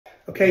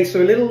Okay,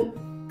 so a little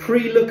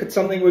pre-look at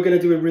something we're going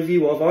to do a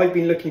review of. I've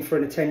been looking for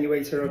an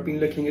attenuator. I've been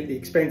looking at the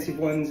expensive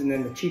ones and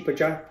then the cheaper,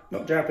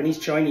 not Japanese,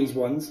 Chinese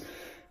ones.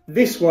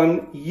 This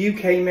one,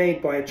 UK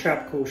made by a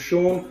chap called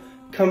Sean.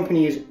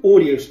 Company is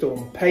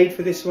Audiostorm. Paid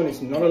for this one.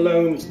 It's not a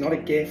loan, it's not a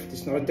gift,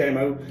 it's not a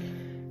demo.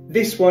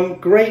 This one,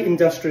 great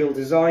industrial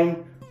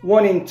design,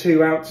 1 in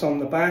 2 outs on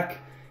the back,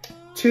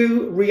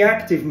 2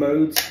 reactive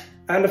modes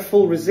and a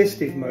full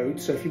resistive mode.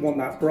 So if you want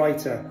that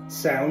brighter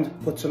sound,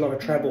 puts a lot of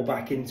treble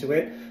back into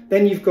it.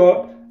 Then you've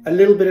got a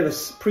little bit of a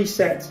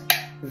preset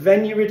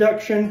venue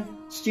reduction,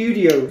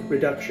 studio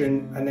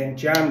reduction, and then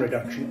jam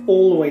reduction,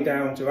 all the way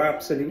down to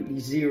absolutely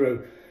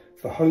 0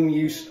 for home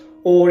use.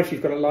 Or if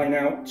you've got a line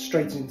out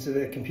straight into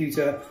the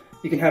computer,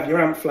 you can have your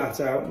amp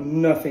flat out,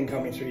 nothing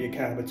coming through your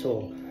cab at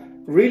all.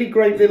 Really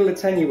great little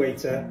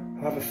attenuator.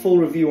 I'll have a full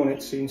review on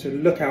it soon, so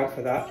look out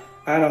for that.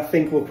 And I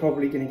think we're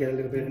probably going to get a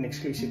little bit of an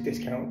exclusive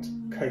discount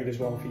code as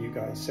well for you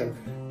guys. So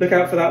look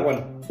out for that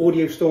one,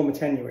 Audiostorm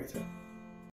Attenuator.